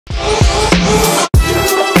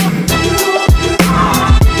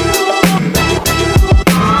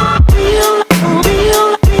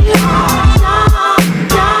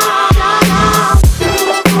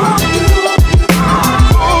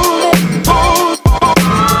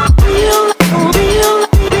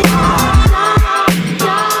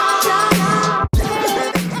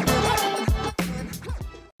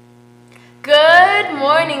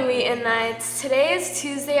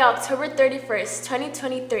October 31st,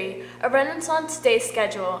 2023, a Renaissance Day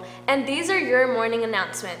schedule, and these are your morning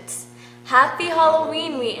announcements. Happy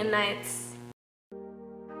Halloween, Wheaton Knights!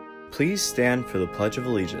 Please stand for the Pledge of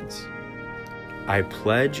Allegiance. I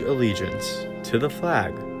pledge allegiance to the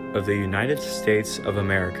flag of the United States of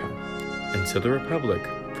America and to the republic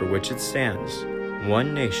for which it stands,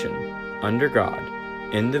 one nation, under God,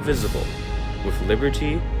 indivisible, with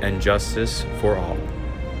liberty and justice for all.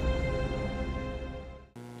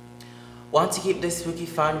 Want to keep this spooky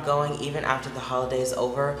fun going even after the holiday is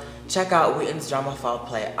over? Check out Wheaton's drama fall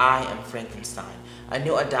play, I Am Frankenstein, a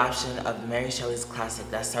new adaptation of Mary Shelley's classic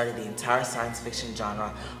that started the entire science fiction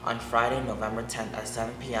genre on Friday, November 10th at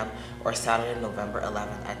 7 p.m. or Saturday, November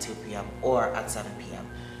 11th at 2 p.m. or at 7 p.m.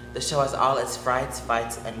 The show has all its frights,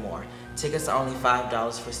 fights, and more. Tickets are only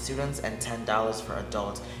 $5 for students and $10 for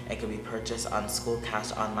adults and can be purchased on school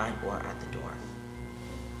cash online or at the door.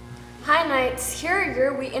 Hi Knights, here are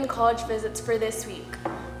your Wheaton College visits for this week.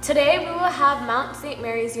 Today we will have Mount St.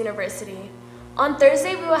 Mary's University. On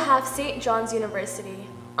Thursday we will have St. John's University.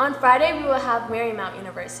 On Friday we will have Marymount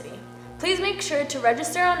University. Please make sure to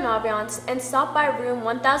register on Naviance and stop by room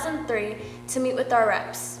 1003 to meet with our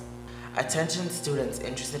reps. Attention students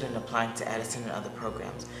interested in applying to Edison and other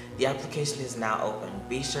programs. The application is now open.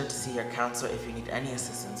 Be sure to see your counselor if you need any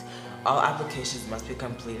assistance. All applications must be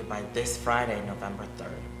completed by this Friday, November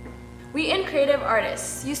 3rd. Wheaton Creative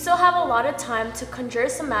Artists, you still have a lot of time to conjure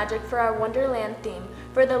some magic for our Wonderland theme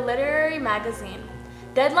for the literary magazine.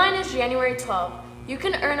 Deadline is January 12th. You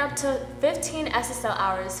can earn up to 15 SSL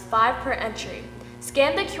hours, 5 per entry.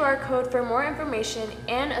 Scan the QR code for more information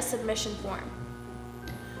and a submission form.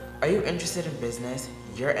 Are you interested in business?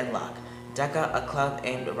 You're in luck. DECA, a club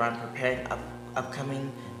aimed around preparing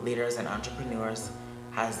upcoming leaders and entrepreneurs,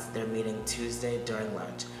 has their meeting Tuesday during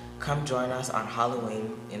lunch. Come join us on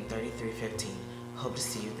Halloween in 3315. Hope to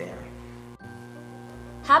see you there.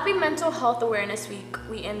 Happy Mental Health Awareness Week,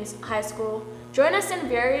 Wheaton High School. Join us in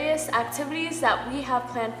various activities that we have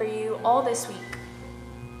planned for you all this week.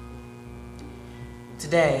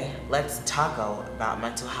 Today, let's talk about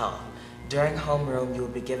mental health. During homeroom, you will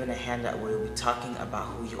be given a handout where you'll be talking about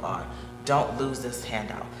who you are. Don't lose this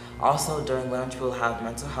handout. Also, during lunch, we'll have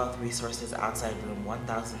mental health resources outside room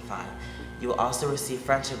 1005. You will also receive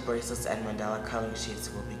friendship bracelets and Mandela coloring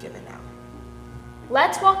sheets will be given out.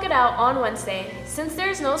 Let's walk it out on Wednesday. Since there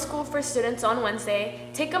is no school for students on Wednesday,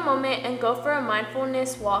 take a moment and go for a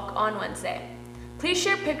mindfulness walk on Wednesday. Please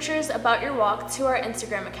share pictures about your walk to our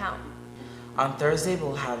Instagram account. On Thursday,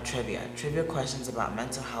 we'll have trivia. Trivia questions about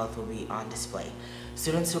mental health will be on display.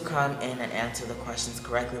 Students who come in and answer the questions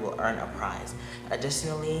correctly will earn a prize.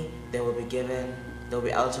 Additionally, they will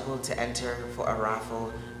be eligible to enter for a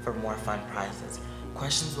raffle for more fun prizes.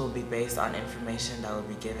 Questions will be based on information that will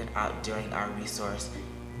be given out during our resource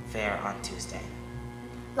fair on Tuesday.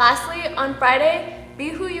 Lastly, on Friday, be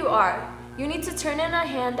who you are. You need to turn in a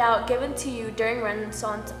handout given to you during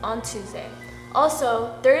Renaissance on Tuesday.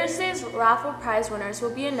 Also, Thursday's raffle prize winners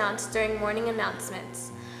will be announced during morning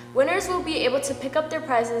announcements. Winners will be able to pick up their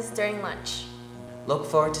prizes during lunch. Look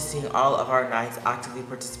forward to seeing all of our Knights actively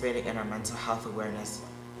participating in our Mental Health Awareness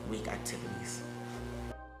Week activities.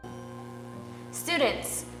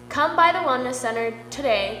 Students, come by the Wellness Center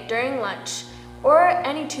today during lunch or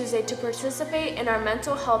any Tuesday to participate in our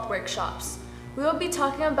mental health workshops. We will be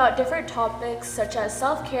talking about different topics such as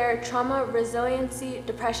self-care, trauma, resiliency,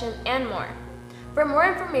 depression, and more. For more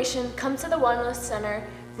information, come to the Wellness Center,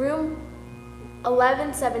 room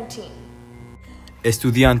 1117.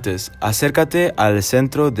 Estudiantes, acércate al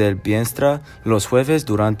Centro del Bienestar los jueves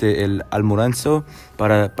durante el almuerzo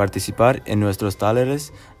para participar en nuestros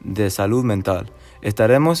talleres de salud mental.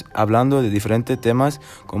 Estaremos hablando de diferentes temas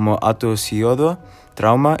como autosuicidio,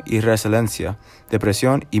 trauma y resiliencia,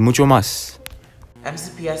 depresión y mucho más.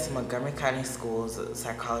 MCPS and Montgomery County Schools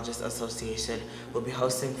Psychologists Association will be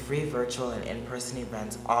hosting free virtual and in-person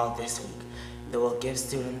events all this week. They will give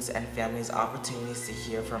students and families opportunities to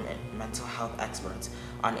hear from mental health experts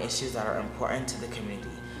on issues that are important to the community.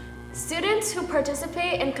 Students who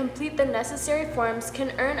participate and complete the necessary forms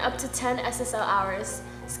can earn up to 10 SSL hours.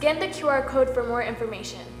 Scan the QR code for more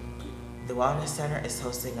information. The Wellness Center is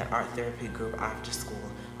hosting an art therapy group after school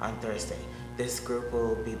on Thursday. This group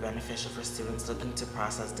will be beneficial for students looking to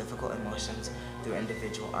process difficult emotions through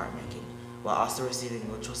individual art making, while also receiving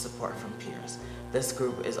mutual support from peers. This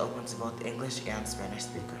group is open to both English and Spanish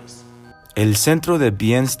speakers. El Centro de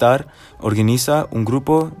Bienestar organiza un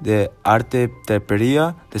grupo de arte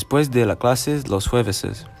terapia después de las clases los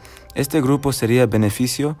jueves. Este grupo sería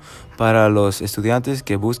beneficio para los estudiantes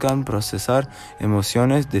que buscan procesar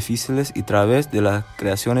emociones difíciles y a través de las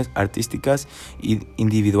creaciones artísticas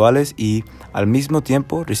individuales y al mismo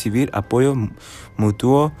tiempo recibir apoyo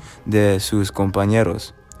mutuo de sus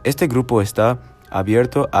compañeros. Este grupo está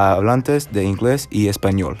abierto a hablantes de inglés y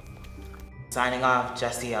español. Signing off,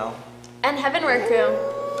 Jesse O. And Heaven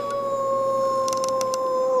Workroom.